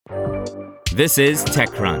This is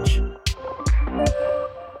TechCrunch.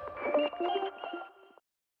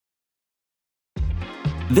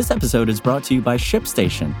 This episode is brought to you by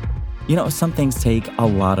ShipStation. You know, some things take a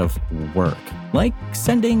lot of work, like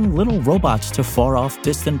sending little robots to far-off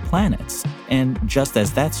distant planets. And just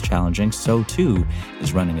as that's challenging, so too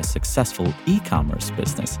is running a successful e-commerce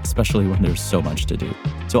business, especially when there's so much to do.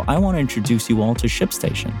 So I want to introduce you all to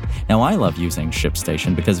ShipStation. Now, I love using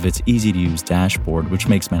ShipStation because of its easy-to-use dashboard, which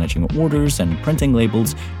makes managing orders and printing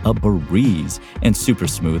labels a breeze and super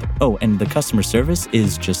smooth. Oh, and the customer service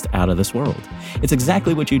is just out of this world. It's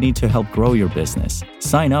exactly what you need to help grow your business.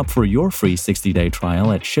 Sign up for your free 60-day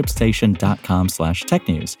trial at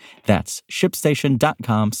shipstation.com/technews. That's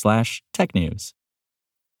shipstation.com/technews.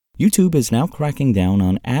 YouTube is now cracking down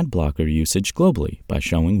on ad blocker usage globally by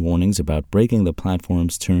showing warnings about breaking the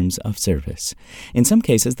platform's terms of service. In some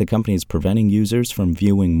cases, the company is preventing users from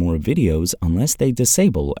viewing more videos unless they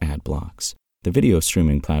disable ad blocks. The video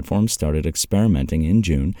streaming platform started experimenting in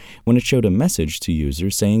June when it showed a message to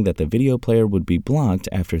users saying that the video player would be blocked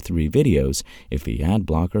after 3 videos if the ad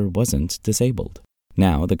blocker wasn't disabled.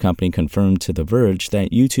 Now, the company confirmed to The Verge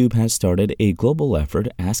that YouTube has started a global effort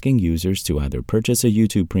asking users to either purchase a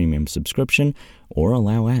YouTube Premium subscription or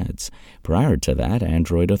allow ads. Prior to that,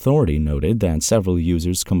 Android Authority noted that several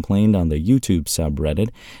users complained on the YouTube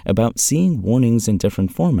subreddit about seeing warnings in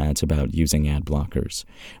different formats about using ad blockers.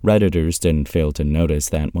 Redditors didn't fail to notice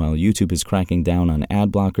that while YouTube is cracking down on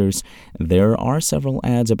ad blockers, there are several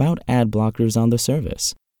ads about ad blockers on the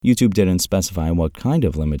service. YouTube didn't specify what kind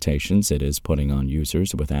of limitations it is putting on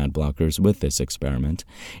users with ad blockers with this experiment.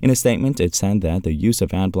 In a statement, it said that the use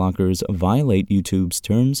of ad blockers violate YouTube's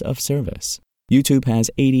terms of service. YouTube has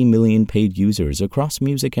 80 million paid users across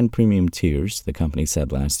music and premium tiers, the company said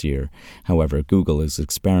last year. However, Google is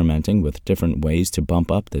experimenting with different ways to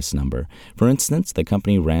bump up this number. For instance, the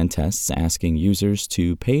company ran tests asking users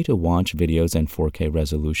to pay to watch videos in 4K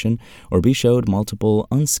resolution or be showed multiple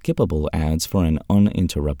unskippable ads for an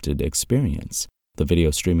uninterrupted experience. The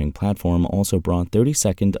video streaming platform also brought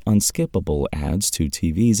 30-second unskippable ads to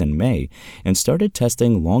TVs in May and started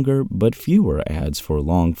testing longer but fewer ads for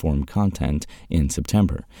long-form content in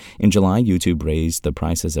September. In July, YouTube raised the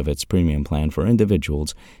prices of its premium plan for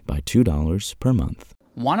individuals by $2 per month.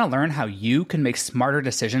 Want to learn how you can make smarter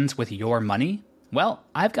decisions with your money? Well,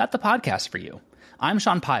 I've got the podcast for you. I'm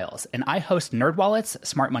Sean Piles, and I host NerdWallet's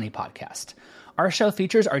Smart Money Podcast. Our show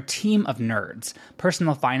features our team of nerds,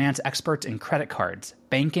 personal finance experts in credit cards,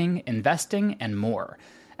 banking, investing, and more.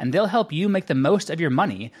 And they'll help you make the most of your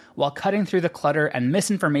money while cutting through the clutter and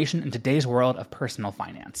misinformation in today's world of personal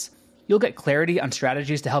finance. You'll get clarity on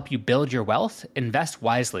strategies to help you build your wealth, invest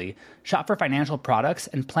wisely, shop for financial products,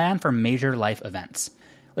 and plan for major life events.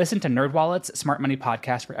 Listen to NerdWallet's Smart Money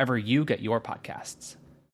Podcast wherever you get your podcasts.